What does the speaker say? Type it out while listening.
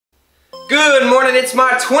Good morning, it's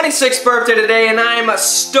my 26th birthday today and I am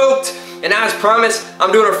stoked. And as promised,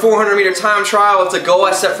 I'm doing a 400-meter time trial. It's a goal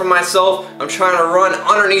I set for myself. I'm trying to run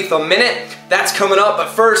underneath a minute. That's coming up,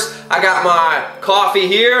 but first I got my coffee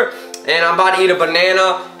here and I'm about to eat a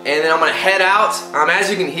banana and then I'm gonna head out. As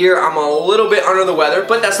you can hear, I'm a little bit under the weather,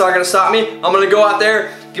 but that's not gonna stop me. I'm gonna go out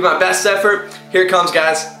there, give my best effort. Here it comes,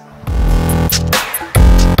 guys.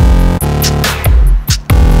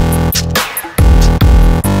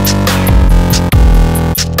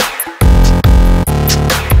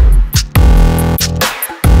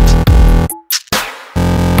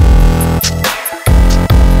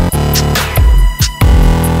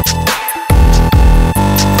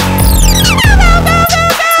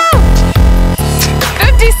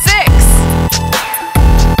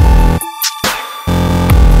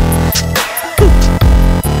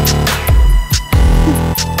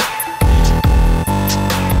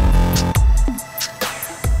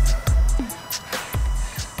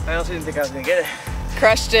 I also didn't think I was gonna get it.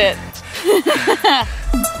 Crushed it.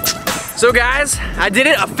 So guys, I did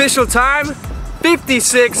it, official time,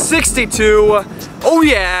 56:62. Oh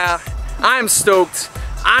yeah, I'm stoked.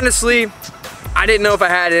 Honestly, I didn't know if I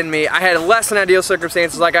had it in me. I had less than ideal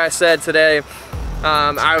circumstances, like I said today.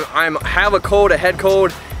 I have a cold, a head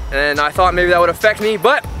cold, and I thought maybe that would affect me,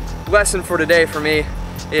 but lesson for today for me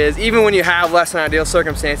is even when you have less than ideal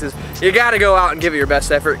circumstances, you gotta go out and give it your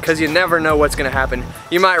best effort because you never know what's gonna happen.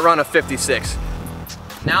 You might run a 56.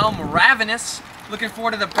 Now I'm ravenous, looking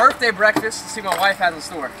forward to the birthday breakfast to see what my wife has in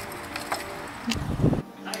store.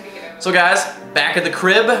 So guys, back at the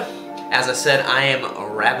crib. As I said, I am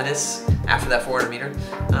ravenous after that 400 meter.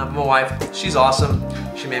 My wife, she's awesome.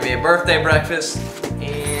 She made me a birthday breakfast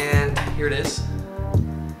and here it is.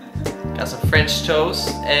 Got some French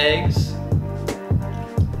toast, eggs,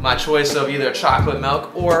 my choice of either chocolate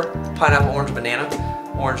milk or pineapple orange banana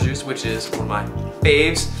orange juice, which is one of my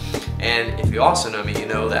faves. And if you also know me, you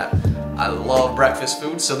know that I love breakfast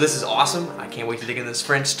food, so this is awesome. I can't wait to dig in this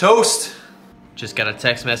French toast. Just got a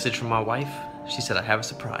text message from my wife. She said, I have a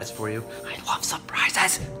surprise for you. I love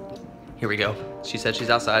surprises. Here we go. She said she's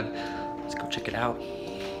outside. Let's go check it out.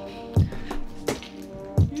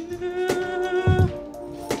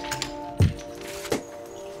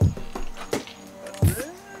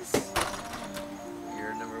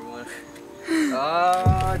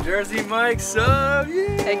 Jersey Mike sub,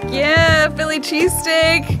 yeah! Heck yeah, Philly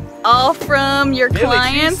cheesesteak, all from your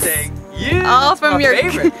clients. Yeah, all from my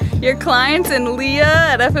favorite. your clients and Leah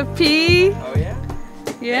at FFP. Oh yeah?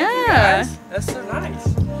 Yeah. Thank you guys. That's so nice.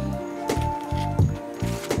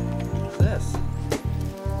 What's this?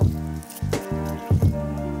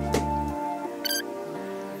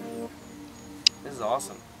 This is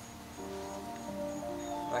awesome.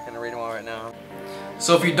 I'm not gonna read them all right now.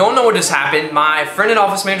 So if you don't know what just happened, my friend and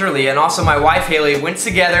office manager Leah and also my wife Haley went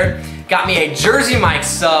together, got me a Jersey Mike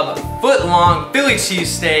sub, foot-long Philly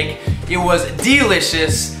cheesesteak. It was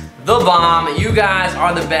delicious, the bomb. You guys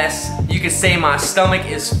are the best. You can say my stomach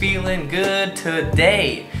is feeling good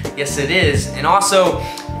today. Yes, it is. And also,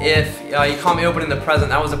 if you call me opening the present,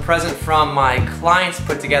 that was a present from my clients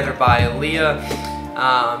put together by Leah.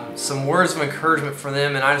 Some words of encouragement for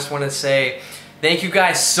them, and I just want to say, thank you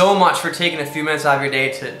guys so much for taking a few minutes out of your day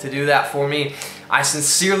to do that for me. I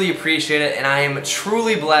sincerely appreciate it and I am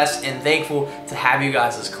truly blessed and thankful to have you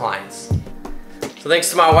guys as clients. So thanks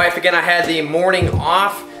to my wife again, I had the morning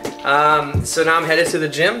off. So now I'm headed to the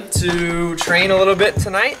gym to train a little bit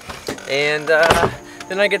tonight. And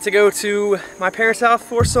then I get to go to my parents' house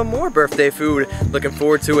for some more birthday food. Looking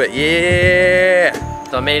forward to it, yeah!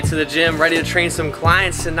 So I made it to the gym, ready to train some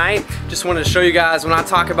clients tonight. Just wanted to show you guys when I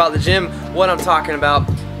talk about the gym, what I'm talking about.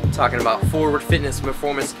 I'm talking about forward fitness and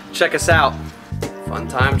performance. Check us out. Fun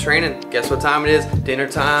time training. Guess what time it is? Dinner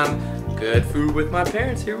time. Good food with my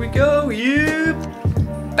parents. Here we go. Yep.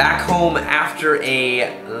 Back home after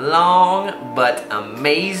a long but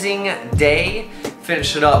amazing day.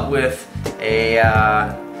 Finish it up with a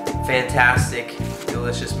fantastic,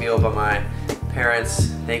 delicious meal by my parents.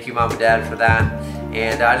 Thank you, Mom and Dad, for that.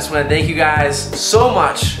 And I just want to thank you guys so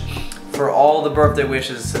much for all the birthday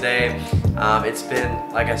wishes today. It's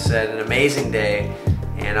been, like I said, an amazing day,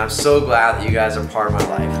 and I'm so glad that you guys are part of my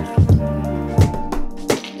life.